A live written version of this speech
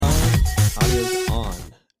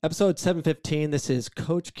episode 715. This is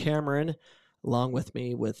Coach Cameron, along with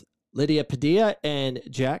me with Lydia Padilla and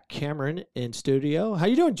Jack Cameron in studio. How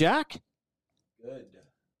you doing, Jack? Good.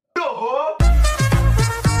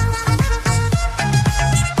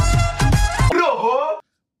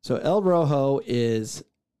 So El Rojo is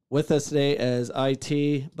with us today as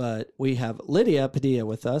IT, but we have Lydia Padilla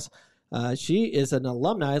with us. She is an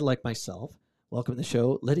alumni like myself. Welcome to the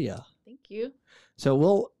show, Lydia. Thank you.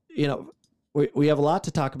 So we have a lot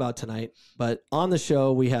to talk about tonight, but on the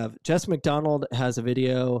show we have Jess McDonald has a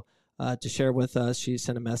video to share with us. She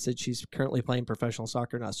sent a message. She's currently playing professional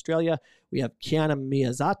soccer in Australia. We have Kiana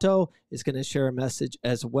Miyazato is going to share a message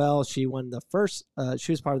as well. She won the first.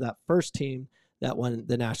 She was part of that first team that won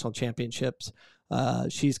the national championships.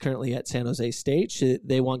 She's currently at San Jose State.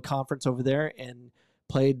 They won conference over there and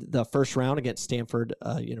played the first round against Stanford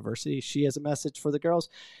University. She has a message for the girls.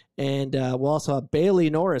 And we'll also have Bailey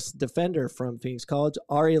Norris, defender from Phoenix College,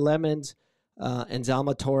 Ari Lemons, and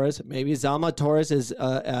Zalma Torres. Maybe Zalma Torres is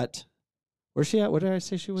at, where's she at? What did I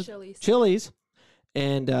say she was? Chili's.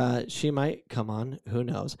 And she might come on. Who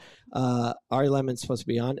knows? Ari Lemon's supposed to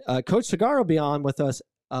be on. Coach Cigar will be on with us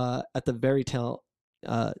at the very tail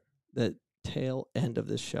end of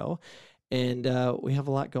this show. And we have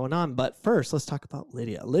a lot going on. But first, let's talk about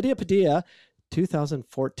Lydia. Lydia Padilla,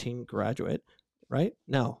 2014 graduate, right?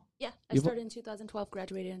 No. Yeah, I started in 2012,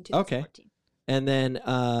 graduated in 2014. Okay. And then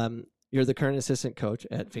you're the current assistant coach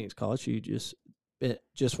at Phoenix College. You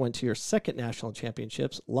just went to your second national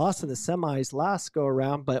championships, lost in the semis last go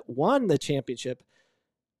around, but won the championship,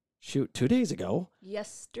 2 days ago.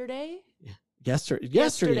 Yesterday.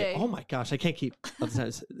 Yesterday. Oh my gosh, I can't keep.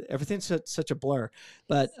 Everything's such a blur.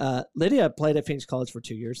 But Lydia played at Phoenix College for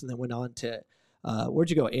 2 years and then went on to,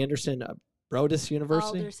 where'd you go? Anderson Broadus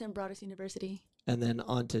University? Anderson Broadus University. And then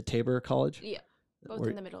on to Tabor College? Yeah, both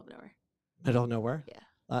in the middle of nowhere. Middle of nowhere? Yeah.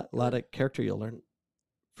 A lot of character you'll learn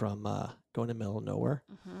from going to middle of nowhere.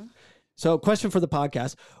 Mm-hmm. So question for the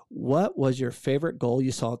podcast, what was your favorite goal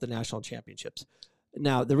you saw at the national championships?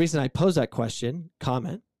 Now, the reason I pose that question,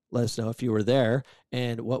 comment. Let us know if you were there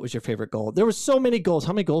and what was your favorite goal. There were so many goals.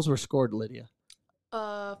 How many goals were scored, Lydia?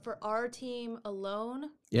 For our team alone,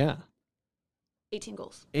 yeah, 18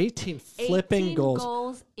 goals. 18 flipping 18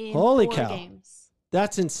 goals. In Holy 4 cow. games.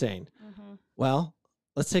 That's insane. Mm-hmm. Well,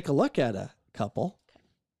 let's take a look at a couple. Okay.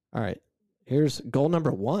 All right. Here's goal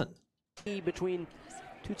number 1. Between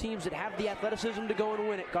two teams that have the athleticism to go and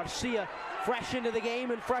win it. Garcia fresh into the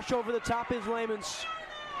game and fresh over the top is Lemons.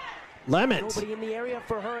 Nobody in the area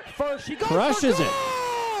for her at first. She goes crushes for it.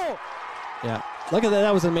 goal! Yeah. Look at that.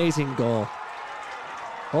 That was an amazing goal.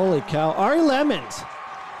 Holy cow. Ari Lemons.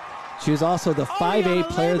 She was also the 5A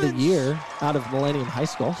Player of the Year out of Millennium High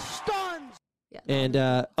School. Stuns. Yeah.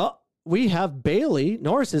 And we have Bailey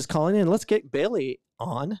Norris is calling in. Let's get Bailey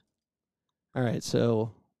on. All right.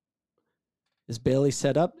 So is Bailey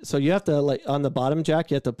set up? So you have to, like, on the bottom, Jack,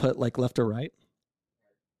 you have to put like left or right.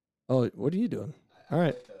 Oh, what are you doing? All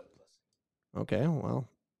right. Okay, well,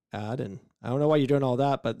 add, and I don't know why you're doing all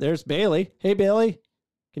that, but there's Bailey. Hey, Bailey,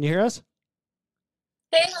 can you hear us?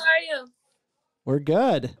 Hey, how are you? We're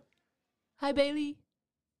good. Hi, Bailey.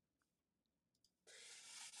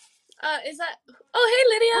 Is that?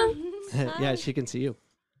 Oh, hey, Lydia. Yeah, she can see you.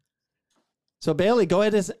 So, Bailey, go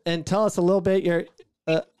ahead and tell us a little bit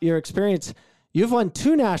your experience. You've won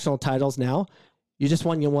 2 national titles now. You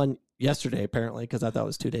won yesterday, apparently, because I thought it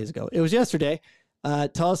was 2 days ago. It was yesterday.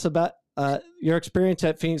 Tell us about your experience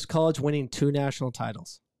at Phoenix College winning 2 national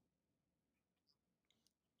titles.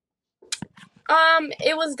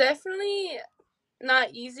 It was definitely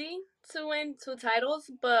not easy to win 2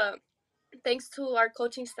 titles, but thanks to our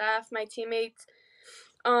coaching staff, my teammates,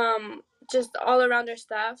 just all around our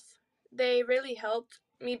staff, they really helped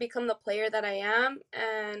me become the player that I am,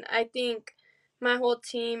 and I think my whole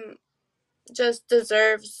team just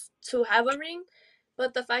deserves to have a ring.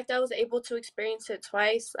 But the fact that I was able to experience it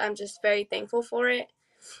twice, I'm just very thankful for it.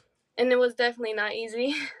 And it was definitely not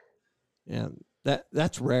easy. Yeah,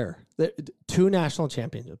 that's rare. 2 national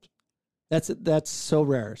championships. That's so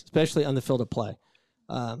rare, especially on the field of play.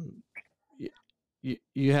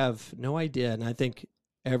 You have no idea, and I think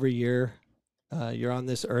every year you're on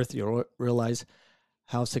this earth, you'll realize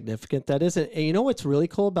how significant that is. And you know what's really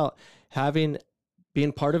cool about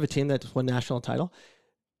being part of a team that's won national title?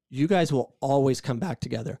 You guys will always come back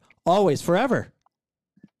together. Always, forever.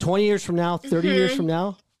 20 years from now, 30 years from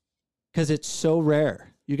now, because it's so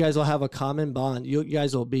rare. You guys will have a common bond. You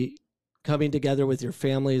guys will be coming together with your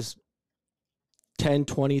families 10,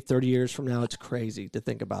 20, 30 years from now. It's crazy to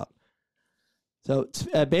think about. So,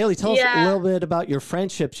 Bailey, tell us a little bit about your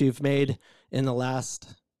friendships you've made in the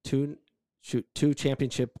last 2 two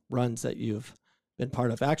championship runs that you've been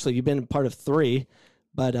part of. Actually, you've been part of 3,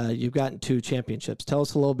 but you've gotten 2 championships. Tell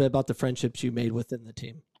us a little bit about the friendships you made within the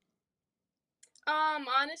team.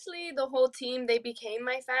 Honestly, the whole team, they became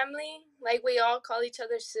my family. Like, we all call each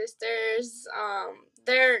other sisters.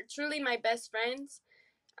 They're truly my best friends.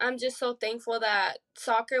 I'm just so thankful that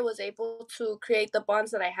soccer was able to create the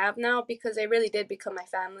bonds that I have now, because they really did become my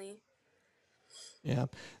family. Yeah.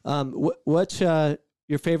 What's your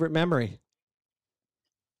favorite memory?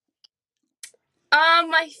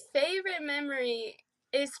 My favorite memory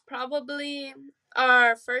is probably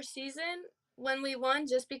our first season when we won,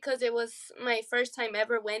 just because it was my first time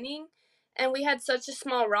ever winning, and we had such a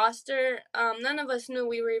small roster. None of us knew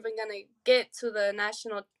we were even going to get to the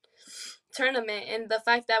national tournament, and the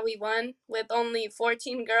fact that we won with only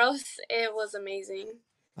 14 girls, it was amazing.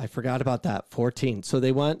 I forgot about that. 14. So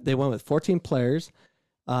they went with 14 players.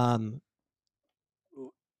 14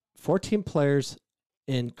 players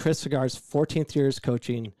in Chris Cigar's 14th years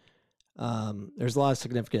coaching. There's a lot of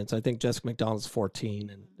significance. I think Jessica McDonald's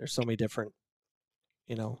 14, and there's so many different,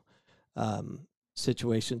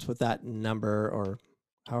 situations with that number, or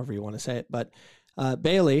however you want to say it. But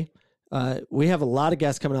Bailey, we have a lot of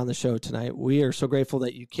guests coming on the show tonight. We are so grateful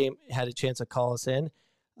that you had a chance to call us in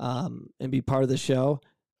and be part of the show.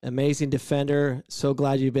 Amazing defender. So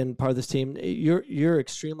glad you've been part of this team. You're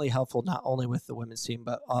extremely helpful, not only with the women's team,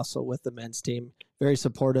 but also with the men's team. Very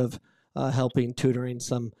supportive, helping, tutoring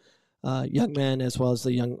some young men as well as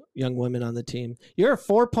the young women on the team. You're a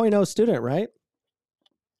 4.0 student, right?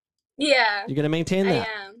 Yeah. You're going to maintain that?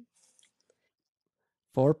 I am.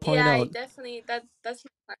 4.0. Yeah, definitely. That's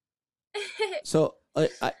my plan. So,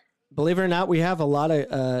 I believe it or not, we have a lot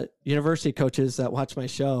of university coaches that watch my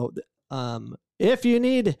show. If you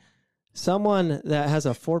need someone that has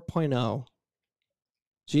a 4.0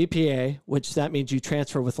 GPA, which that means you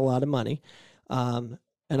transfer with a lot of money, and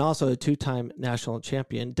also a 2-time national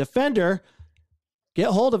champion defender, get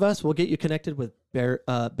hold of us. We'll get you connected with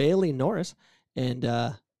Bailey Norris and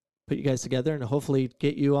put you guys together and hopefully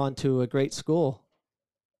get you onto a great school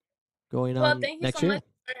going on next year. Well,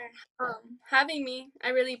 thank you so much for having me. I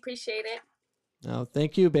really appreciate it. No,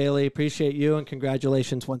 thank you, Bailey. Appreciate you, and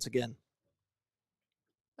congratulations once again.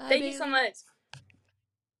 Bye, Thank Bailey. you so much.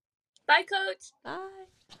 Bye, Coach. Bye.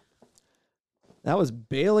 That was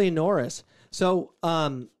Bailey Norris. So,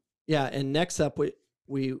 yeah, and next up,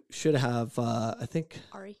 we should have, I think,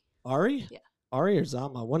 Ari? Yeah. Ari or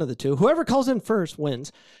Zama, one of the two. Whoever calls in first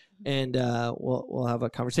wins, and we'll have a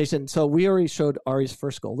conversation. So we already showed Ari's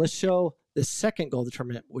first goal. Let's show the second goal of the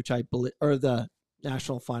tournament, which I believe, or the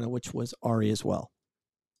national final, which was Ari as well.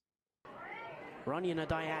 Running a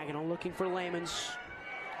diagonal, looking for Lamons.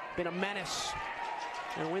 Been a menace,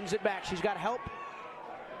 and wins it back. She's got help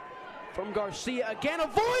from Garcia. Again,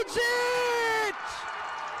 avoids it!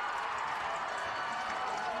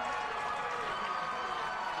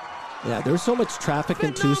 Yeah, there's so much traffic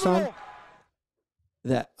in Tucson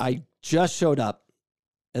that I just showed up,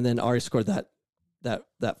 and then Ari scored that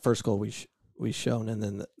first goal we shown, and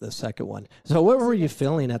then the second one. So what were you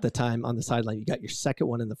feeling at the time on the sideline? You got your second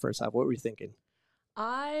one in the first half. What were you thinking?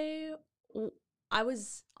 I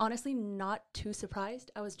was honestly not too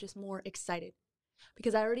surprised. I was just more excited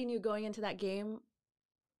because I already knew going into that game,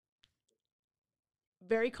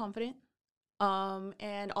 very confident.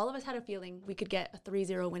 And all of us had a feeling we could get a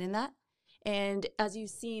 3-0 win in that. And as you've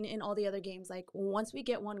seen in all the other games, like once we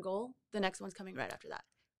get one goal, the next one's coming right after that.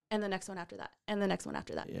 And the next one after that. And the next one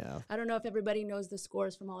after that. Yeah. I don't know if everybody knows the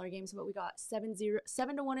scores from all our games, but we got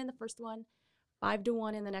 7-1 in the first one,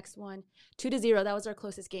 5-1 in the next one, 2-0. That was our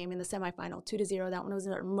closest game in the semifinal. 2-0. That one was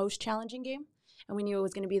our most challenging game, and we knew it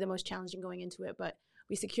was going to be the most challenging going into it. But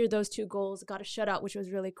we secured those 2 goals, got a shutout, which was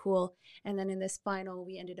really cool. And then in this final,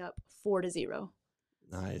 we ended up 4-0.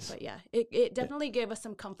 Nice. But yeah, it definitely gave us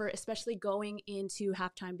some comfort, especially going into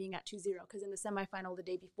halftime being at 2-0. Because in the semifinal the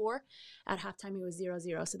day before, at halftime it was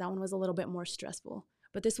 0-0. So that one was a little bit more stressful.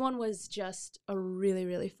 But this one was just a really,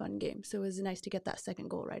 really fun game. So it was nice to get that second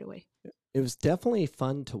goal right away. It was definitely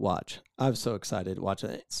fun to watch. I was so excited watching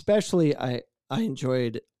it. Especially, I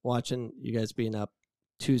enjoyed watching you guys being up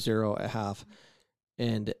 2-0 at half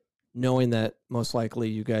and knowing that most likely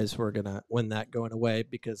you guys were going to win that going away,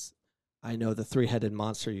 because I know the 3-headed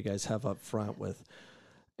monster you guys have up front with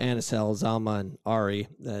Anisel, Zalma, and Ari,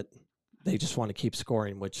 that they just want to keep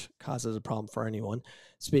scoring, which causes a problem for anyone.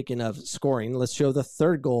 Speaking of scoring, let's show the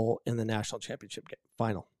third goal in the national championship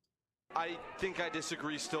final. I think I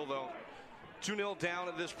disagree still, though. 2-0 down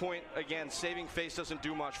at this point. Again, saving face doesn't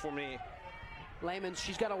do much for me. Lamons,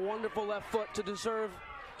 she's got a wonderful left foot to deserve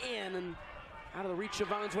in and out of the reach of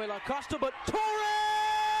Valenzuela Acosta, but Torres!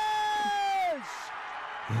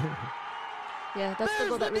 Yeah, that's the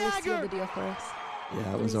goal that really sealed the deal for us.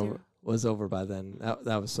 Yeah, it was over by then.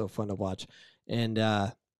 That was so fun to watch. And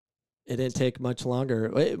it didn't take much longer.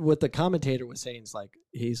 What the commentator was saying is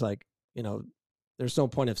he's like, there's no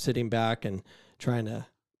point of sitting back and trying to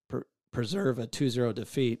preserve a 2-0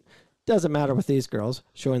 defeat. Doesn't matter with these girls,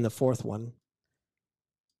 showing the fourth one.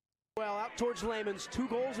 Well, out towards Layman's, 2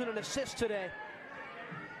 goals and an assist today.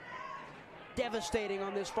 Devastating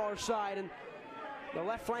on this far side, and the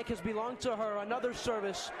left flank has belonged to her. Another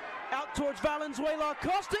service out towards Valenzuela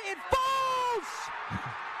Acosta. It falls!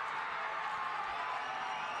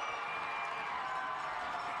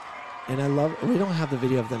 And I love, we don't have the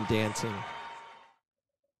video of them dancing.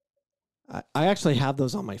 I actually have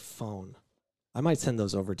those on my phone. I might send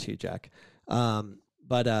those over to you, Jack.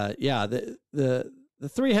 But yeah, the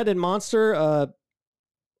 3-headed monster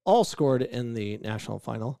all scored in the national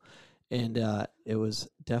final. And it was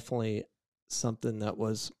definitely something that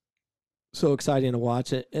was so exciting to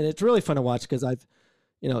watch it. And it's really fun to watch because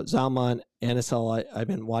Zalma and Anisel, I've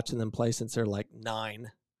been watching them play since they're like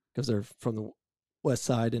 9 because they're from the west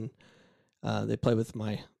side and they play with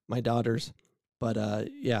my daughters. But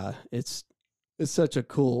yeah, it's such a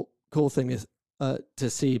cool thing to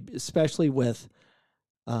see, especially with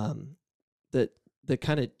the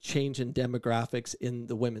kind of change in demographics in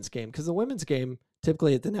the women's game. Because the women's game,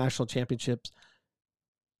 typically at the national championships,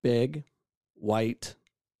 big, white,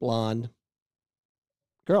 blonde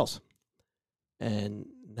girls, and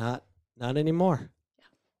not anymore. Yeah.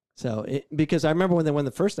 So because I remember when they won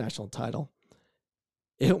the first national title,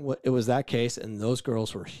 it was that case, and those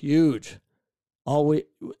girls were huge. We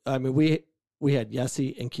had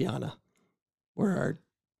Yessie and Kiana were our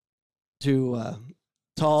 2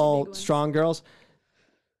 tall, strong girls,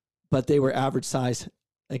 but they were average size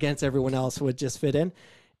against everyone else who would just fit in.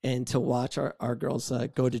 And to watch our girls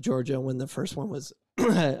go to Georgia and win the first one was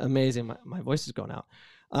amazing. My voice is going out.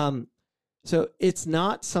 So it's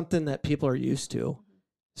not something that people are used to.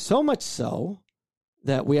 So much so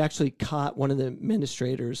that we actually caught one of the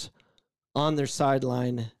administrators on their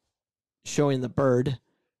sideline showing the bird.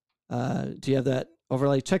 Do you have that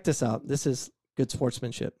overlay? Check this out. This is good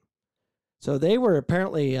sportsmanship. So they were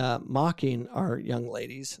apparently mocking our young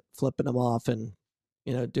ladies, flipping them off and,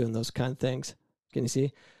 doing those kind of things. Can you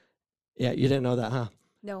see? Yeah, you didn't know that, huh?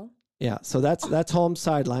 No. Yeah, so that's home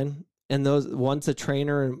sideline. And those one's a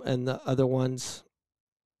trainer and the other one's,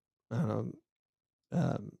 I don't know,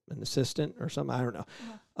 an assistant or something. I don't know.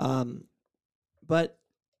 Uh-huh. But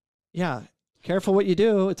yeah, careful what you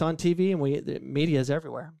do. It's on TV and the media is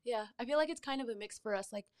everywhere. Yeah, I feel like it's kind of a mix for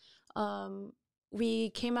us. Like, we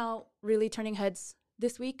came out really turning heads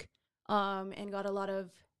this week and got a lot of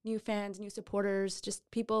new fans, new supporters, just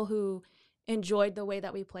people who enjoyed the way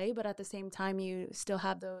that we play. But at the same time, you still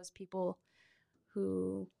have those people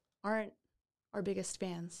who aren't our biggest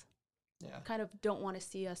fans. Yeah. Kind of don't want to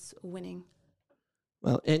see us winning.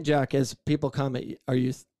 Well, and Jack, as people comment,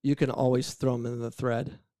 you can always throw them in the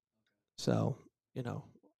thread. So,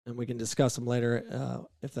 and we can discuss them later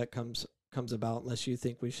if that comes about, unless you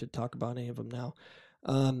think we should talk about any of them now.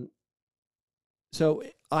 So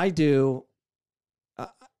I do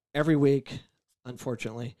every week,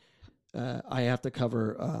 unfortunately, I have to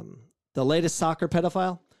cover the latest soccer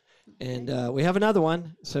pedophile, and we have another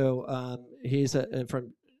one. So he's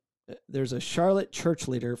there's a Charlotte church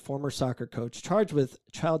leader, former soccer coach, charged with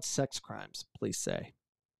child sex crimes, police say.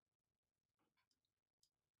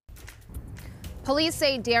 Police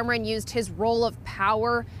say Dameron used his role of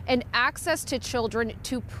power and access to children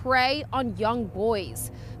to prey on young boys.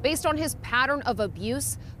 Based on his pattern of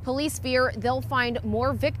abuse, police fear they'll find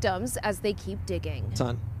more victims as they keep digging.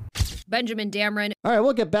 Son. Benjamin Dameron. All right,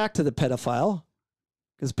 we'll get back to the pedophile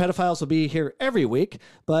because pedophiles will be here every week,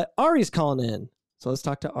 but Ari's calling in. So let's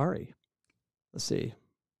talk to Ari. Let's see.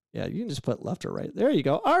 Yeah, you can just put left or right. There you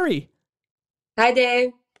go. Ari. Hi,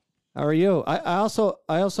 Dave. How are you? I also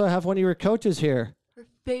have one of your coaches here. Her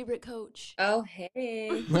favorite coach. Oh,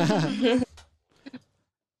 hey.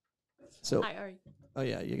 So, hi, Ari. Oh,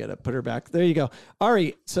 yeah, you got to put her back. There you go.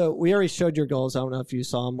 Ari, so we already showed your goals. I don't know if you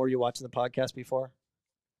saw them. Were you watching the podcast before?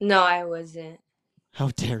 No, I wasn't. How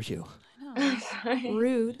dare you? I'm sorry.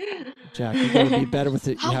 Rude. Jack, you're going to be better with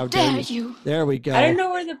it. How dare you? There we go. I didn't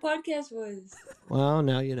know where the podcast was. Well,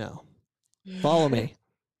 now you know. Follow me.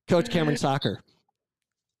 Coach Cameron Soccer.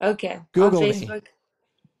 Okay. Google on me. Facebook.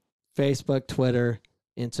 Facebook, Twitter,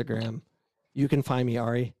 Instagram. You can find me,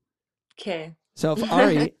 Ari. Okay. So, if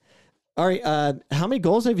Ari, how many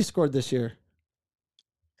goals have you scored this year?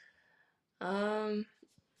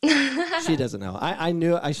 She doesn't know. I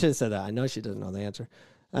knew. I should have said that. I know she doesn't know the answer.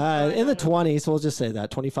 In the 20s, we'll just say that.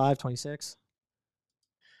 25, 26?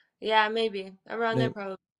 Yeah, maybe around there,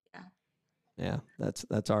 probably. Yeah,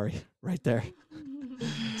 that's Ari right there.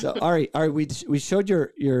 So Ari, we showed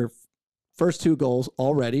your first 2 goals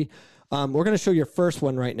already. We're going to show your first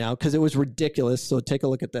one right now because it was ridiculous. So take a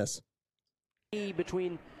look at this.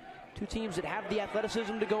 Between two teams that have the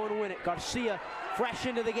athleticism to go and win it. Garcia fresh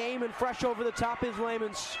into the game, and fresh over the top is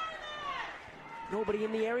Lamons. Nobody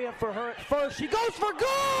in the area for her at first. She goes for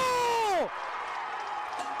goal!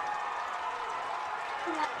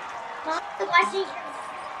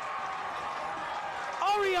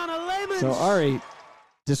 Ariana Lamons! So Ari,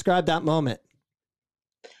 describe that moment.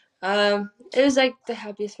 It was like the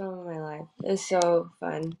happiest moment of my life. It was so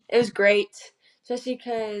fun. It was great, especially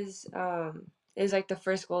because it was like the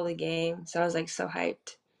first goal of the game, so I was like so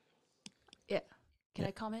hyped. Yeah. Can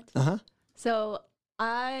I comment? Uh-huh. So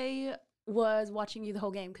I was watching you the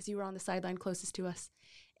whole game because you were on the sideline closest to us,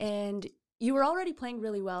 and you were already playing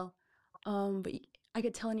really well. But I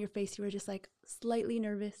could tell in your face you were just like slightly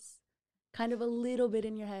nervous, kind of a little bit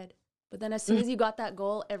in your head. But then as soon as you got that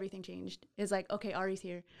goal, everything changed. It's like, okay, Ari's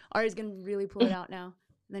here. Ari's going to really pull it out now.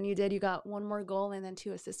 And then you did. You got 1 more goal and then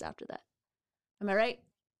 2 assists after that. Am I right?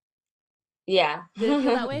 Yeah. Did it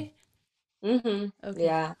feel that way? Mm-hmm. Okay.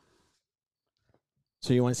 Yeah.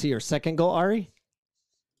 So you want to see your second goal, Ari?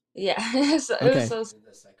 Yeah. So it was so.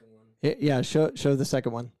 Yeah, show the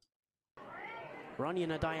second one.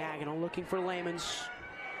 Runyon a diagonal, looking for Lamons.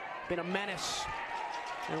 Been a menace.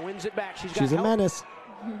 And wins it back. She's a menace.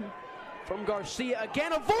 From Garcia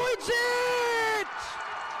again, avoids it!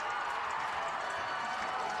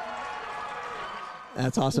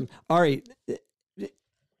 That's awesome. Ari,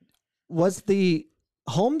 was the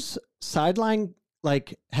Holmes sideline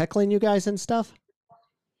like heckling you guys and stuff?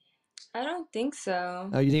 I don't think so.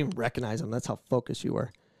 Oh, you didn't even recognize them. That's how focused you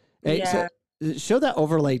were. Hey, Yeah. So show that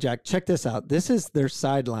overlay, Jack. Check this out. This is their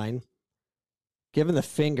sideline, giving the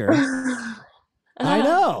finger. I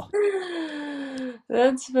know.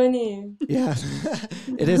 That's funny. Yeah,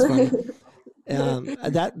 it is funny.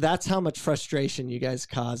 That's how much frustration you guys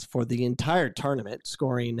caused for the entire tournament,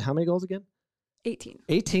 scoring how many goals again? 18.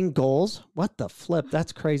 18 goals? What the flip?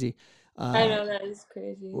 That's crazy. I know, that is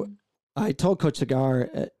crazy. I told Coach Cigar,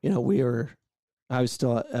 I was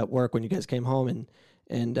still at work when you guys came home,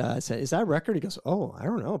 and I said, "Is that a record?" He goes, "Oh, I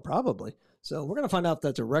don't know, probably." So we're gonna find out if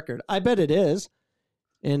that's a record. I bet it is.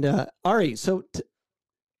 And Ari, so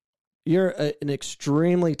you're an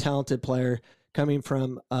extremely talented player coming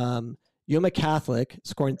from Yuma Catholic,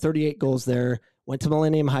 scoring 38 goals there. Went to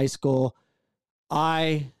Millennium High School.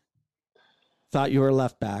 I thought you were a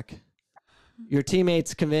left back. Your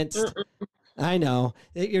teammates convinced. I know.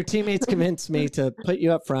 Your teammates convinced me to put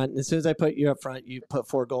you up front. And as soon as I put you up front, you put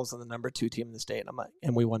 4 goals on the number 2 team in the state.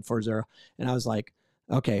 And we won 4-0. And I was like,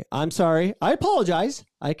 okay, I'm sorry. I apologize.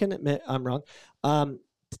 I can admit I'm wrong.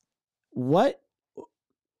 What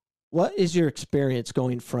is your experience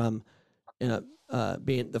going from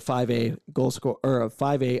being the 5A goal scorer or a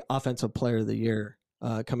 5A offensive player of the year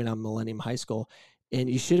coming out of Millennium High School? And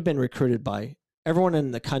you should have been recruited by everyone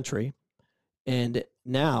in the country. And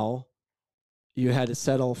now you had to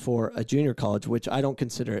settle for a junior college, which I don't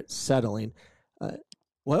consider it settling.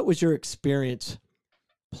 What was your experience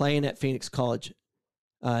playing at Phoenix College,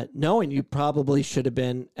 knowing you probably should have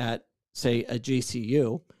been at, say, a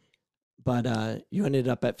GCU, but you ended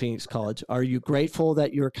up at Phoenix College? Are you grateful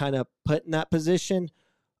that you were kind of put in that position?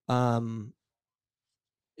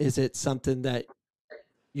 Is it something that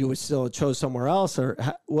you would still chose somewhere else, or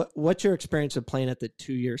what's your experience of playing at the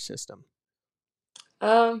 2-year system?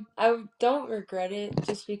 I don't regret it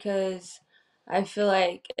just because I feel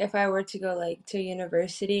like if I were to go like to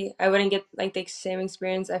university, I wouldn't get like the same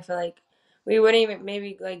experience. I feel like we wouldn't even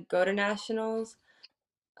maybe like go to nationals.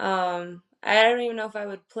 I don't even know if I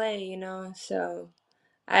would play, so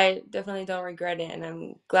I definitely don't regret it, and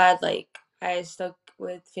I'm glad like I stuck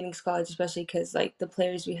with Phoenix College, especially because like the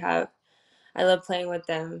players we have, I love playing with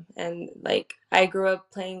them, and like I grew up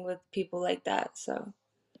playing with people like that, so.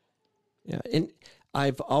 Yeah, and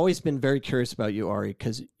I've always been very curious about you, Ari,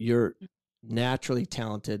 because you're naturally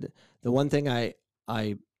talented. The one thing I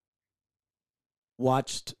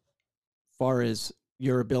watched far as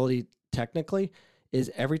your ability technically is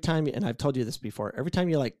every time, and I've told you this before, every time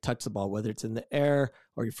you like touch the ball, whether it's in the air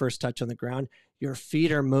or your first touch on the ground, your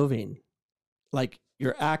feet are moving. Like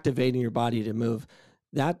you're activating your body to move.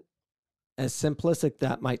 That, as simplistic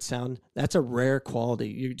that might sound, that's a rare quality.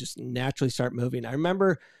 You just naturally start moving. I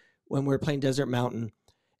remember when we were playing Desert Mountain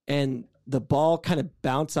and the ball kind of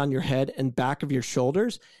bounced on your head and back of your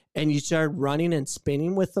shoulders, and you started running and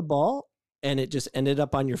spinning with the ball, and it just ended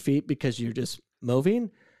up on your feet because you're just moving.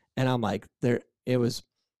 And I'm like, it was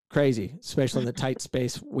crazy, especially in the tight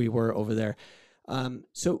space we were over there.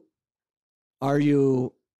 So are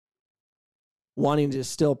you wanting to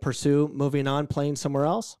still pursue moving on, playing somewhere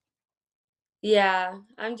else? Yeah,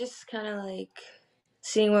 I'm just kind of like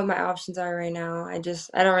seeing what my options are right now. I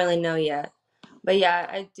don't really know yet. But yeah,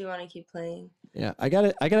 I do want to keep playing. Yeah, I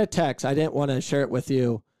got a text. I didn't want to share it with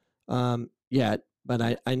you yet,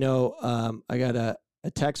 but I know I got a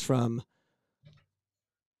text from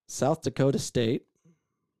South Dakota State.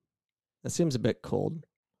 That seems a bit cold.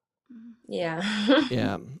 Yeah.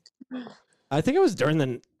 Yeah. I think it was during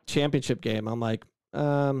the championship game. I'm like,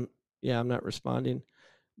 yeah, I'm not responding.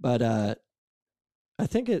 But I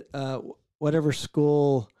think whatever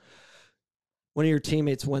school one of your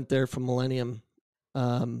teammates went there from Millennium.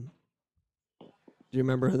 Do you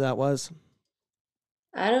remember who that was?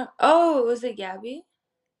 Was it Gabby?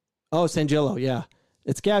 Oh, San Gillo, yeah.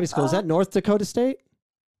 It's Gabby's school. Is that North Dakota State?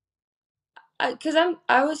 Because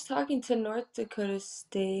I was talking to North Dakota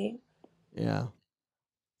State. Yeah.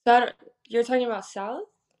 So you're talking about South?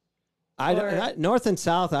 North and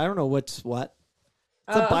South, I don't know what's what.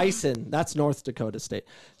 It's a Bison. That's North Dakota State.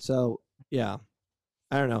 So, yeah.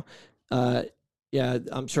 I don't know. Yeah,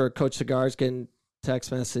 I'm sure Coach Cigar's getting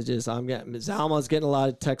text messages. Zalma's getting a lot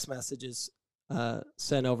of text messages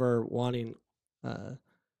sent over wanting,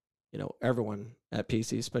 everyone at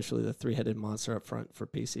PC, especially the three-headed monster up front for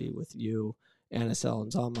PC with you, Anisel,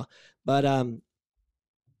 and Zalma. But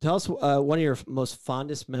tell us one of your most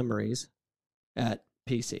fondest memories at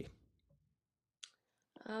PC.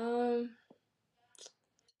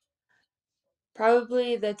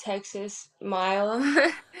 Probably the Texas Mile.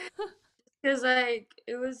 Because,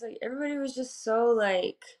 it was, everybody was just so,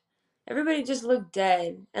 everybody just looked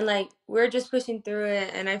dead. And, we were just pushing through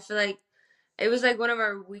it. And I feel like it was, one of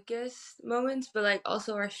our weakest moments, but,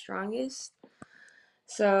 also our strongest.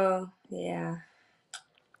 So, yeah.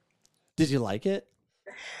 Did you like it?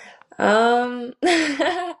 Not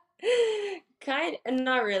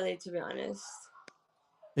really, to be honest.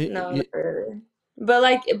 No, not really. But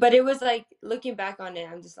it was, looking back on it,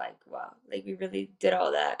 I'm just like, wow, we really did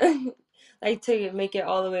all that. To make it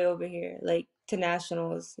all the way over here, to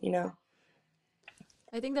nationals,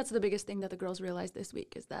 I think that's the biggest thing that the girls realized this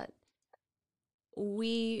week is that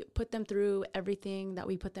we put them through everything that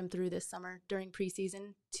we put them through this summer during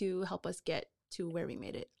preseason to help us get to where we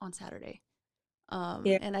made it on Saturday.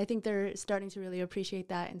 Yeah. And I think they're starting to really appreciate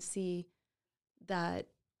that and see that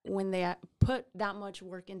when they put that much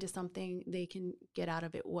work into something, they can get out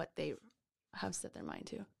of it what they have set their mind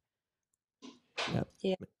to. Yep.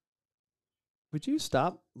 Yeah. Would you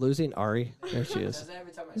stop losing Ari? There she is.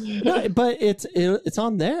 No, but it's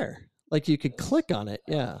on there. You could click on it.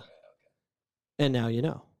 Yeah. And now you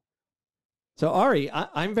know. So Ari,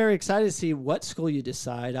 I'm very excited to see what school you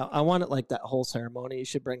decide. I want it like that whole ceremony. You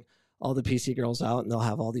should bring all the PC girls out and they'll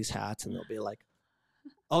have all these hats and they'll be like,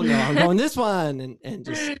 oh no, I'm going this one, and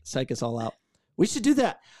just psych us all out. We should do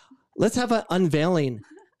that. Let's have an unveiling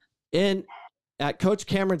at Coach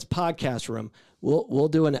Cameron's podcast room. We'll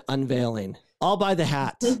do an unveiling. I'll buy the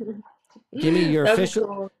hats. Give me your official.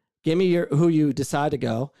 Cool. Give me who you decide to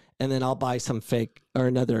go, and then I'll buy some fake or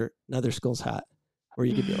another school's hat where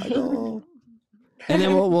you could be like, oh. And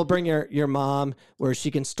then we'll bring your mom where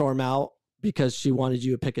she can storm out because she wanted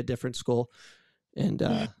you to pick a different school, and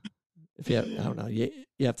if you have, I don't know, you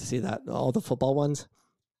have to see that all the football ones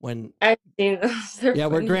when I've seen those. Yeah,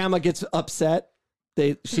 where grandma gets upset.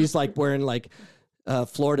 She's wearing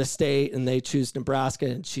Florida State and they choose Nebraska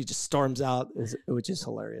and she just storms out, which is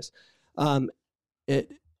hilarious.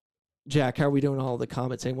 Jack, how are we doing all the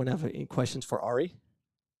comments? Anyone have any questions for Ari?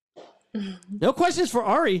 No questions for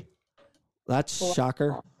Ari. That's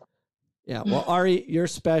shocker. Yeah. Well, Ari, you're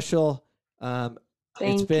special. Thank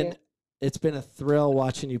you. It's been a thrill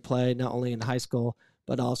watching you play, not only in high school,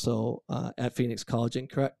 but also at Phoenix College. And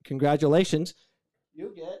congratulations.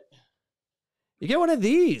 You get one of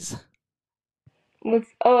these.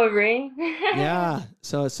 A ring? Yeah.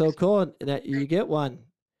 So it's so cool that you get one.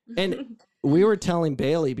 And we were telling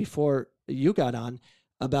Bailey before you got on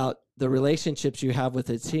about the relationships you have with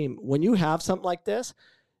the team. When you have something like this,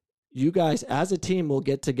 you guys as a team will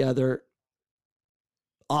get together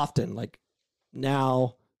often,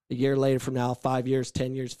 now, a year later from now, 5 years,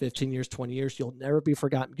 10 years, 15 years, 20 years, you'll never be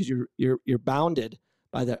forgotten because you're bounded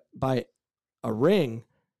by a ring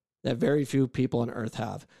that very few people on earth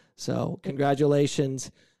have. So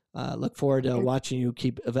congratulations. Look forward to watching you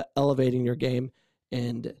keep elevating your game.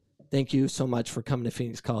 And thank you so much for coming to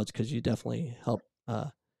Phoenix College because you definitely help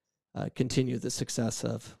continue the success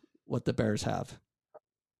of what the Bears have.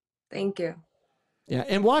 Thank you. Yeah,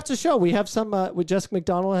 and watch the show. We have some. With Jessica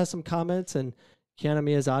McDonald has some comments, and Kiana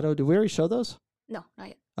Miyazato. Did we already show those? No, not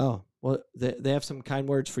yet. Oh, well, they have some kind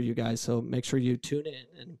words for you guys, so make sure you tune in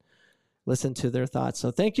and listen to their thoughts.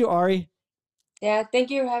 So thank you, Ari. Yeah, thank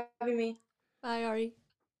you for having me. Bye, Ari.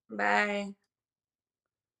 Bye.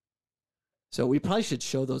 So we probably should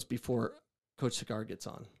show those before Coach Cigar gets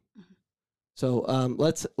on. So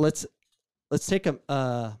let's take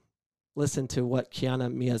a listen to what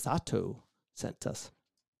Kiana Miyazato sent us.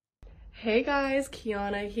 Hey guys,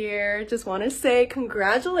 Kiana here. Just want to say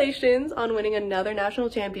congratulations on winning another national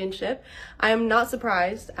championship. I am not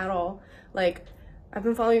surprised at all. Like, I've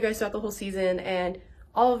been following you guys throughout the whole season, and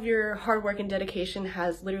all of your hard work and dedication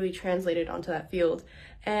has literally translated onto that field.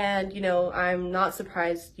 And, you know, I'm not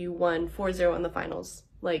surprised you won 4-0 in the finals.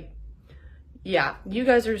 Like, yeah, you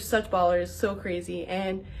guys are such ballers, so crazy,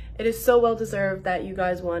 and it is so well deserved that you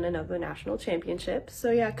guys won another national championship.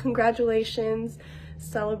 So yeah, congratulations,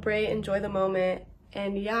 celebrate, enjoy the moment,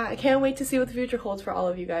 and yeah, I can't wait to see what the future holds for all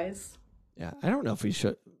of you guys. Yeah, I don't know if we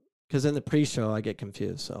should, because in the pre-show I get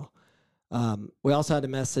confused. So we also had a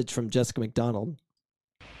message from Jessica McDonald.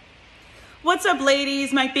 What's up,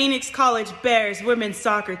 ladies? My Phoenix College Bears women's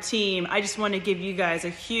soccer team. I just want to give you guys a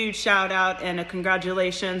huge shout out and a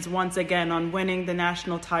congratulations once again on winning the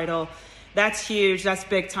national title. That's huge. That's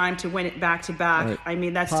big time to win it back to back. Right. I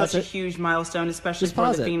mean, that's Pause such a it. huge milestone, especially Just for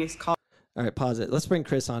pause the it. Phoenix College. All right, pause it. Let's bring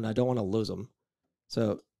Chris on. I don't want to lose him.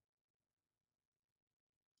 So,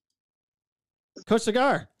 Coach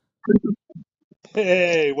Cigar.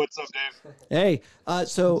 Hey, what's up, Dave? Hey,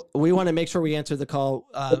 so we want to make sure we answer the call.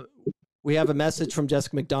 We have a message from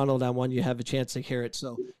Jessica McDonald. I want you to have a chance to hear it.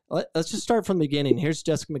 So let's just start from the beginning. Here's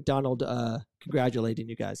Jessica McDonald congratulating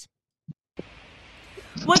you guys.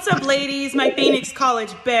 What's up, ladies? My Phoenix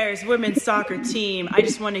College Bears women's soccer team. I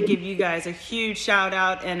just want to give you guys a huge shout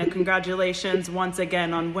out and a congratulations once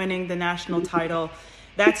again on winning the national title.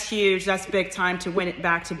 That's huge. That's big time to win it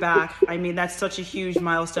back to back. I mean, that's such a huge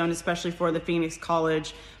milestone, especially for the Phoenix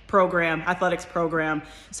College program, athletics program.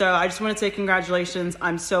 So I just want to say congratulations.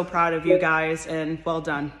 I'm so proud of you guys and well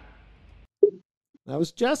done. That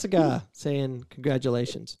was Jessica saying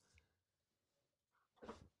congratulations.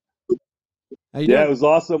 How you Yeah, doing? it was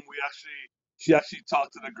awesome. She actually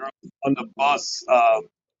talked to the girls on the bus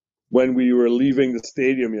when we were leaving the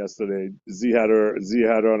stadium yesterday. Z had her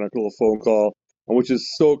on a little phone call, which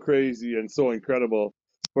is so crazy and so incredible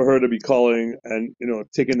for her to be calling and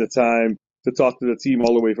taking the time to talk to the team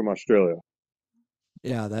all the way from Australia.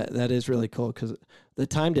 Yeah, that is really cool because the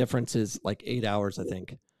time difference is like 8 hours, I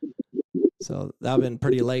think. So that would have been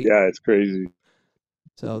pretty late. Yeah, it's crazy.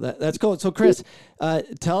 So that's cool. So Chris,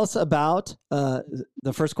 tell us about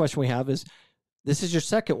the first question we have is, this is your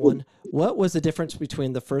second one. What was the difference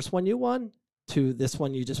between the first one you won to this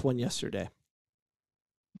one you just won yesterday?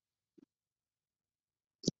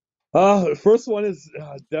 The first one is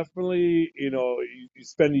definitely, you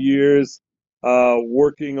spend years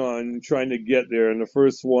working on trying to get there. And the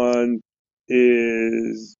first one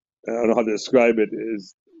is, I don't know how to describe it,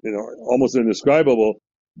 is, almost indescribable.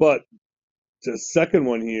 But the second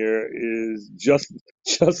one here is just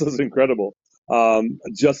as incredible.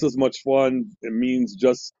 Just as much fun. It means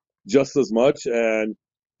just as much. And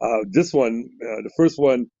this one, the first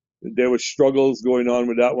one, there were struggles going on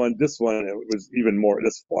with that one. This one, it was even more.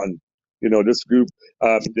 This fun. This group,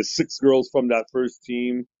 the 6 girls from that first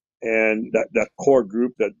team, and that core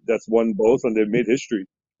group that's won both, and they made history.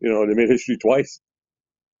 They made history twice.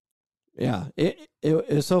 Yeah, it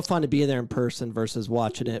was so fun to be there in person versus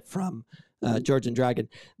watching it from Georgian Dragon.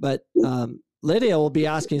 But Lydia will be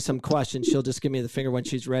asking some questions. She'll just give me the finger when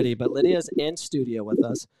she's ready. But Lydia's in studio with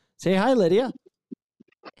us. Say hi, Lydia.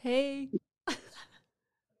 Hey.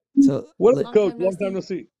 So what Long up, Coach? time no Long time see. no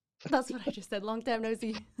see. That's what I just said. Long time no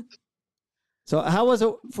see. So how was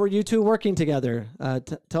it for you two working together?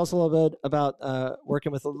 Tell us a little bit about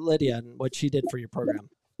working with Lydia and what she did for your program.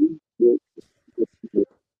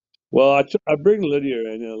 Well, I bring Lydia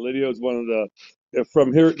in. Lydia is one of the,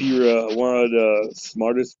 from her era, one of the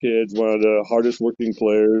smartest kids, one of the hardest working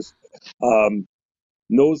players.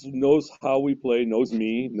 Knows how we play, knows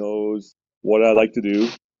me, knows what I like to do,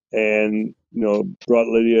 and brought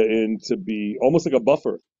Lydia in to be almost like a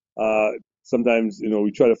buffer. Sometimes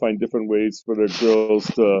we try to find different ways for the girls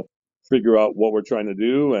to figure out what we're trying to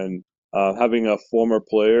do, and having a former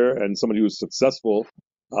player and somebody who's successful,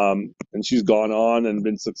 and she's gone on and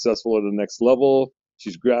been successful at the next level.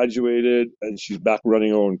 She's graduated and she's back running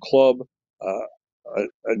her own club.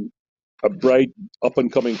 A bright up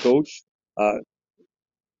and coming coach.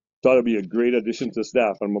 Thought it'd be a great addition to the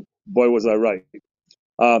staff, and boy, was I right.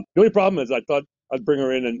 The only problem is I thought I'd bring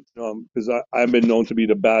her in, and because I've been known to be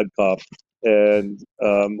the bad cop, and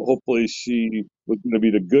hopefully she was going to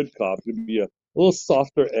be the good cop, to be a little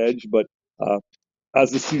softer edge. But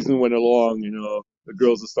as the season went along, the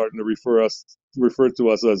girls are starting to refer to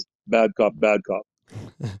us as bad cop, bad cop.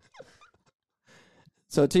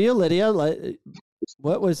 So to you, Lydia,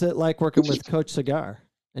 what was it like working with Coach Cigar?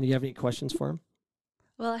 And do you have any questions for him?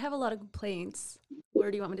 Well, I have a lot of complaints.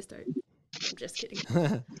 Where do you want me to start? I'm just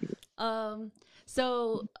kidding.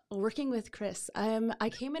 So working with Chris, I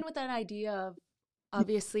came in with an idea of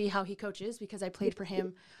obviously how he coaches because I played for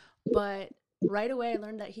him, but right away I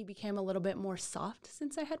learned that he became a little bit more soft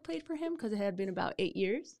since I had played for him because it had been about 8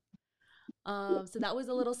 years. So that was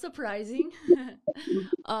a little surprising.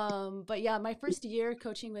 But yeah, my first year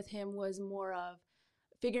coaching with him was more of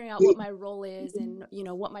figuring out what my role is and,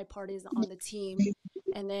 what my part is on the team.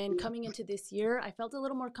 And then coming into this year, I felt a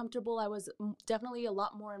little more comfortable. I was definitely a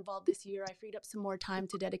lot more involved this year. I freed up some more time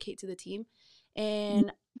to dedicate to the team.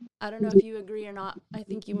 And I don't know if you agree or not. I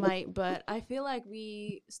think you might, but I feel like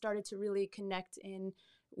we started to really connect and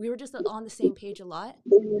we were just on the same page a lot.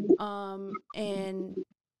 And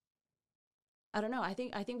I don't know. I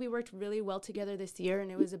think we worked really well together this year,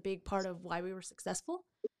 and it was a big part of why we were successful.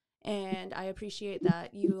 And I appreciate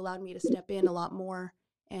that you allowed me to step in a lot more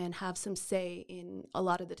and have some say in a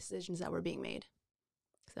lot of the decisions that were being made.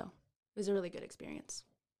 So it was a really good experience.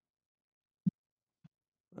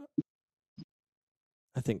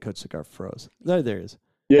 I think Coach Cigar froze. There he is.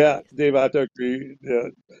 Yeah, Dave, I have to agree. Yeah.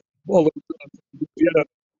 Well, we had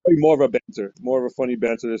more of a banter, more of a funny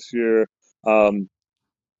banter this year.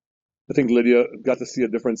 I think Lydia got to see a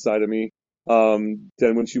different side of me than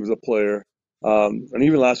when she was a player. And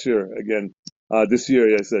even last year, again, this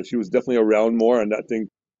year, as I said, she was definitely around more, and I think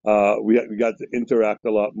we got to interact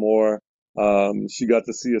a lot more. She got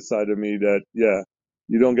to see a side of me that,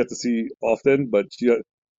 you don't get to see often, but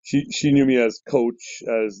she knew me as coach,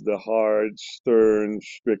 as the hard, stern,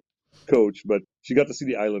 strict coach, but she got to see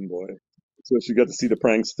the island boy. So she got to see the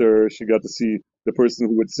prankster. She got to see the person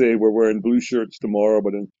who would say we're wearing blue shirts tomorrow,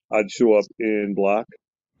 but then I'd show up in black,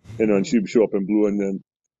 and she'd show up in blue, and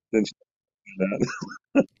then she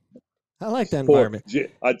that. I like that environment.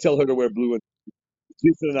 I'd tell her to wear blue, and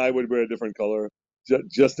Jason and I would wear a different color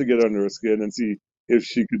just to get under her skin and see if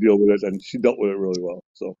she could deal with it, and she dealt with it really well.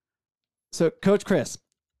 So Coach Chris,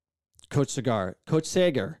 Coach Cigar, Coach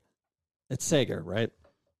Sager, it's Sager, right?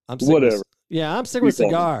 I'm whatever. I'm sticking with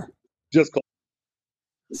Cigar. Just call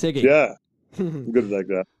Siggy. Yeah, I'm good like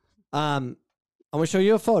that. I'm gonna show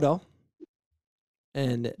you a photo,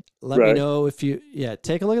 and let me know if you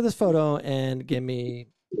take a look at this photo and give me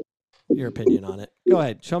your opinion on it. Go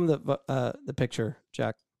ahead, show them the picture,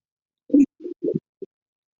 Jack.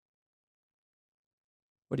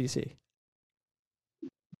 What do you see?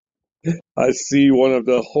 I see one of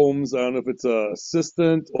the Holmes. I don't know if it's an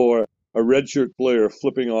assistant or a redshirt player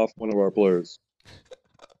flipping off one of our players.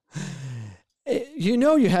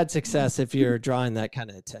 You had success if you're drawing that kind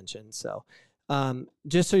of attention. So,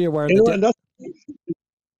 just so you're aware, that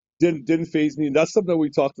didn't faze me. That's something that we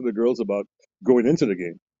talked to the girls about going into the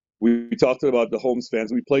game. We talked about the Holmes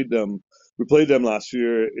fans. We played them last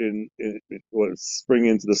year in spring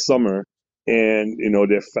into the summer, and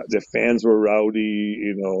their fans were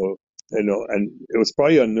rowdy. And it was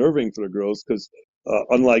probably unnerving for the girls because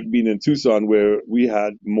unlike being in Tucson where we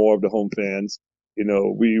had more of the home fans,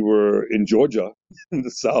 we were in Georgia in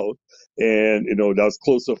the South, and that was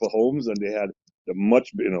closer for Holmes, and they had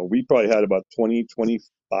we probably had about 20,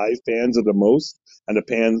 25 fans at the most, and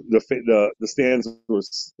the stands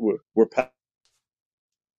were packed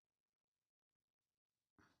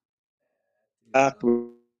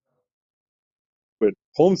with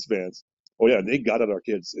Holmes fans. Oh yeah, they got at our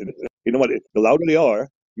kids. And you know what? The louder they are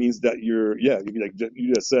means that like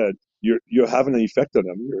you just said, you're having an effect on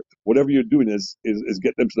them. Whatever you're doing is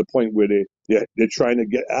getting them to the point where they're trying to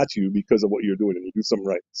get at you because of what you're doing, and you do something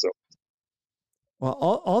right. So, well,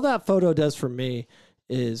 all that photo does for me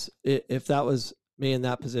is if that was me in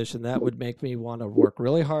that position, that would make me want to work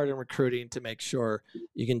really hard in recruiting to make sure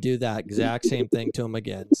you can do that exact same thing to them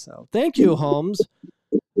again. So, thank you, Holmes,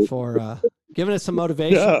 for giving us some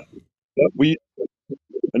motivation. Yeah,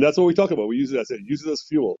 and that's what we talk about. We use it as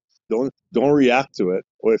fuel. Don't react to it,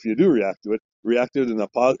 or if you do react to it, react it in a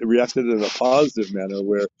positive manner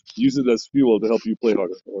where use it as fuel to help you play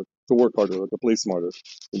harder or to work harder or to play smarter.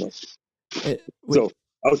 So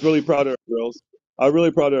I was really proud of our girls.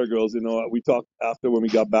 We talked after when we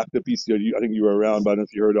got back to PCO. I think you were around, but I don't know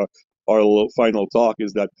if you heard our little final talk.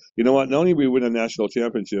 Is that not only we win a national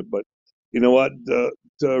championship, but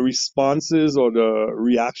the responses or the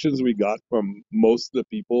reactions we got from most of the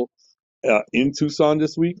people in Tucson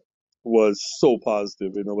this week was so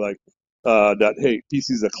positive. Like that, hey,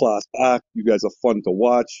 PC's a class act. You guys are fun to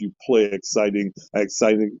watch. You play exciting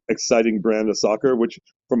brand of soccer. Which,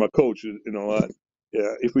 from a coach,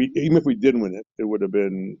 yeah, even if we did win it, it would have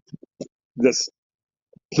been just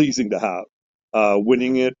pleasing to have.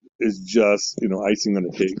 Winning it is just icing on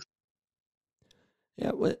the cake.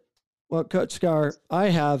 Yeah. Well, Coach Cigar, I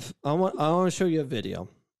want to show you a video,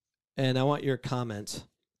 and I want your comments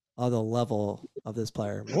on the level of this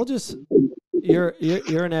player. You're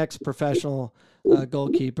an ex-professional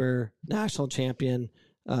goalkeeper, national champion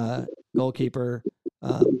goalkeeper.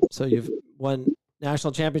 So you've won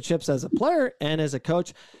national championships as a player and as a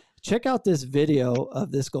coach. Check out this video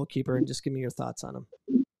of this goalkeeper and just give me your thoughts on him.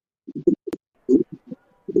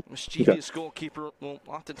 Mischievous goalkeeper will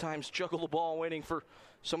oftentimes juggle the ball, waiting for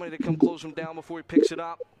somebody to come close him down before he picks it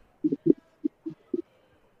up.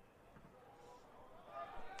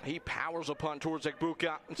 He powers upon towards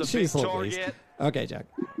Egbuka. It's a big target. Okay, Jack.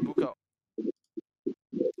 Egbuka.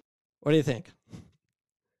 What do you think?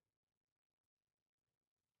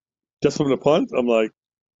 Just from the punt, I'm like,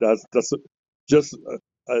 that's just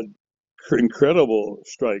an incredible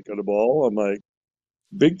strike on the ball. I'm like,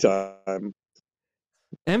 big time.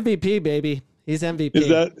 MVP, baby. He's MVP. Is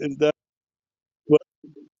that what?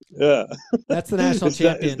 Yeah. That's the national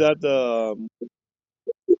champion. Is that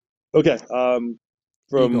okay?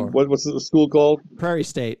 From Igor. What's the school called? Prairie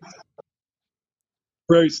State.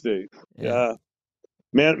 Prairie State. Yeah.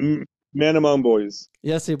 Man among boys.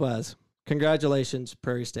 Yes, he was. Congratulations,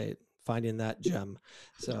 Prairie State, finding that gem.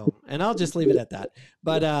 So, and I'll just leave it at that.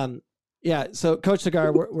 But yeah, so Coach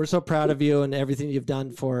Cigar, we're so proud of you and everything you've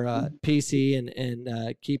done for PC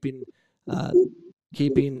and keeping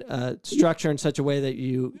structure in such a way that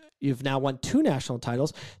you've now won 2 national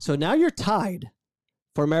titles. So now you're tied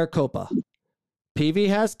for Maricopa. PV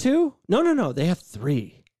has 2? No. They have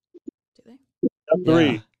 3. Do they?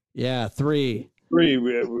 3. Yeah, 3. 3.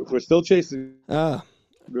 We're still chasing.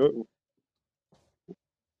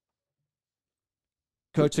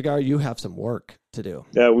 Coach Cigar, you have some work to do.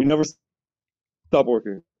 Yeah, we never stop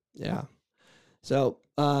working. Yeah. So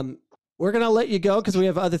we're going to let you go because we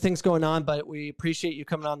have other things going on, but we appreciate you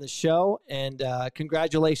coming on the show. And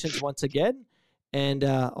congratulations once again. And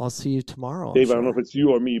I'll see you tomorrow. Dave, I don't know if it's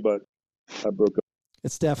you or me, but I broke up.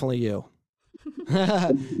 It's definitely you.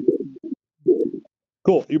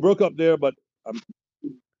 Cool. You broke up there, but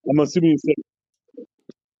I'm assuming you said.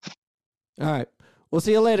 All right. We'll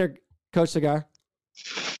see you later, Coach Cigar.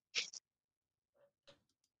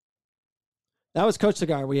 That was Coach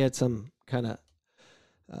Cigar. We had some kind of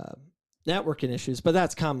networking issues, but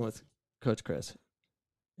that's common with Coach Chris.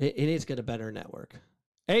 He needs to get a better network.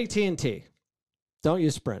 AT&T. Don't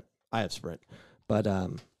use Sprint. I have Sprint, but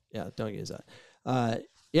yeah, don't use that.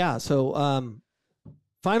 Yeah. So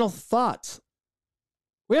final thoughts.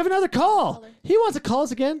 We have another call. He wants to call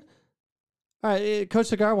us again. All right, Coach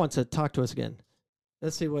Cigar wants to talk to us again.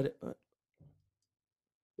 Let's see what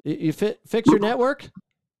you fix your network.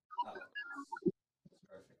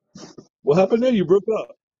 What happened there? You broke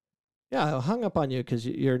up. Yeah, I hung up on you because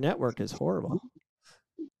your network is horrible.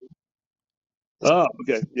 Oh,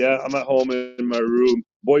 okay. Yeah, I'm at home in my room.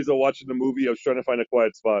 Boys are watching the movie. I was trying to find a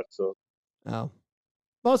quiet spot. So. Oh,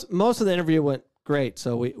 most of the interview went great,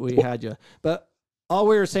 so we had you. But all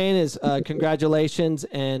we were saying is congratulations,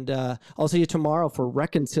 and I'll see you tomorrow for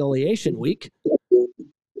Reconciliation Week.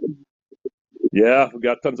 Yeah, we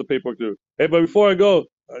got tons of paperwork to do. Hey, but before I go,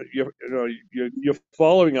 you're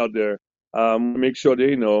following out there. Make sure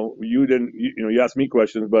they know you didn't. You asked me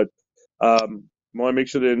questions, but I want to make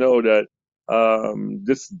sure they know that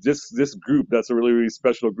this group, that's a really, really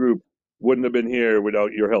special group, wouldn't have been here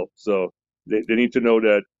without your help. So they need to know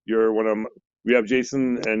that you're one of them. We have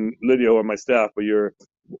Jason and Lydia on my staff, but you're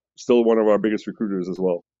still one of our biggest recruiters as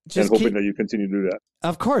well. And hoping that you continue to do that.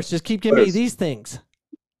 Of course, just keep giving me these things.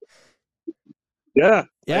 Yeah.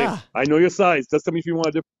 Yeah. I know your size. Just tell me if you want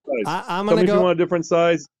a different size. I'm tell gonna me go. If you want a different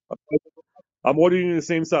size. I'm ordering you the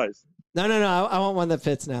same size. No. I want one that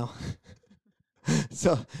fits now.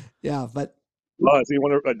 So yeah, but. So you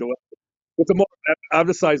want to do it? Tomorrow, I have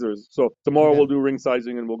the sizers. So tomorrow we'll do ring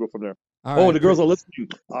sizing and we'll go from there. All right, the girls are listening.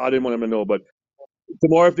 I didn't want them to know, but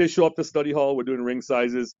tomorrow if they show up to study hall, we're doing ring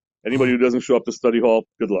sizes. Anybody who doesn't show up to study hall,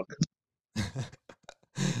 good luck.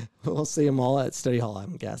 We'll see them all at study hall,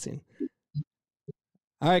 I'm guessing.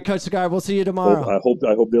 All right, Coach Cigar, we'll see you tomorrow. I hope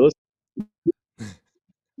they listen.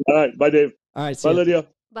 All right, bye, Dave. All right, bye, Lydia.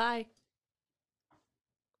 Bye.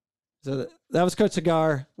 So that was Coach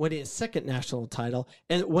Cigar winning his 2nd national title.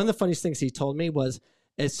 And one of the funniest things he told me was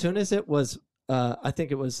as soon as it was, I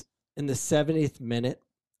think it was in the 70th minute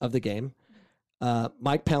of the game,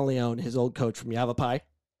 Mike Panleone, his old coach from Yavapai,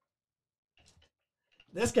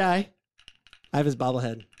 This guy, I have his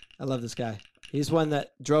bobblehead. I love this guy. He's one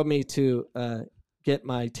that drove me to get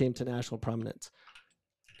my team to national prominence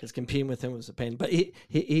because competing with him was a pain. But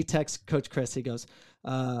he texts Coach Chris. He goes,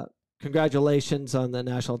 congratulations on the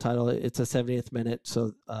national title. It's a 70th minute,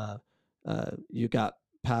 so you got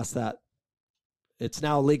past that. It's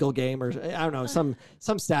now a legal game, or I don't know, some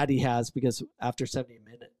stat he has, because after 70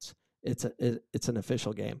 minutes, it's an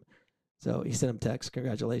official game. So he sent him text,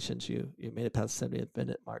 congratulations, you made it past the 70th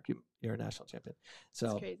minute mark. You're a national champion. So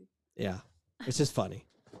That's crazy. Yeah, it's just funny.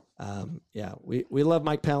 We love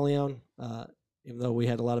Mike Pantaleone, even though we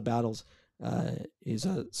had a lot of battles. He's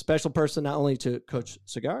a special person, not only to Coach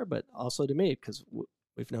Cigar, but also to me, because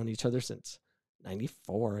we've known each other since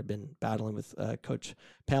 94. I've been battling with Coach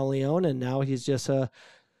Pantaleone, and now he's just a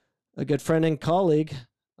good friend and colleague.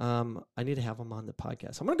 I need to have him on the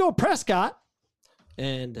podcast. I'm going to go with Prescott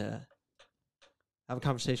and have a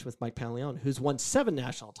conversation with Mike Pantaleone, who's won 7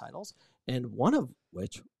 national titles, and one of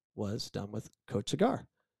which was done with Coach Cigar.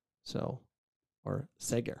 Or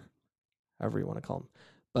Segar, however you want to call him.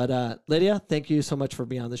 But Lydia, thank you so much for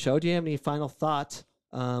being on the show. Do you have any final thoughts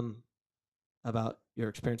about your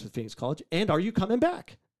experience with Phoenix College? And are you coming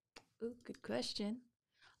back? Ooh, good question.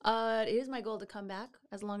 It is my goal to come back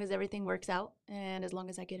as long as everything works out and as long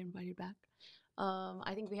as I get invited back.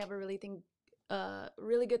 I think we have a really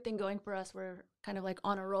good thing going for us. We're kind of like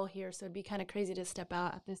on a roll here, so it'd be kind of crazy to step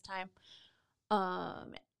out at this time.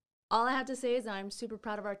 All I have to say is I'm super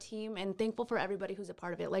proud of our team and thankful for everybody who's a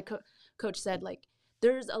part of it. Like Coach said, like,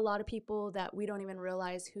 there's a lot of people that we don't even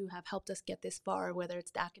realize who have helped us get this far, whether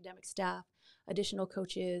it's the academic staff, additional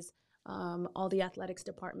coaches, all the athletics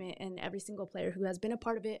department, and every single player who has been a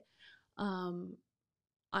part of it. I'm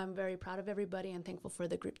very proud of everybody and thankful for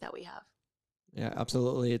the group that we have. Yeah,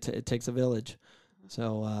 absolutely. It takes a village.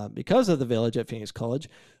 So because of the village at Phoenix College,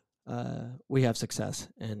 we have success,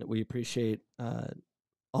 and we appreciate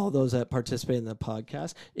all those that participate in the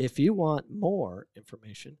podcast. If you want more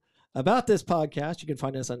information about this podcast, you can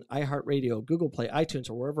find us on iHeartRadio, Google Play, iTunes,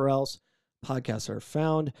 or wherever else podcasts are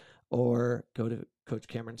found, or go to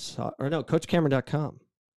CoachCameron.com.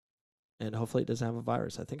 And hopefully it doesn't have a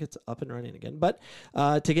virus. I think it's up and running again. But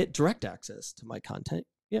to get direct access to my content,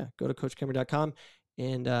 go to CoachCameron.com.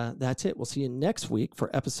 And that's it. We'll see you next week for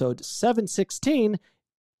episode 716,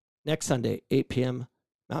 next Sunday, 8 p.m.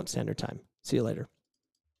 Mountain Standard Time. See you later.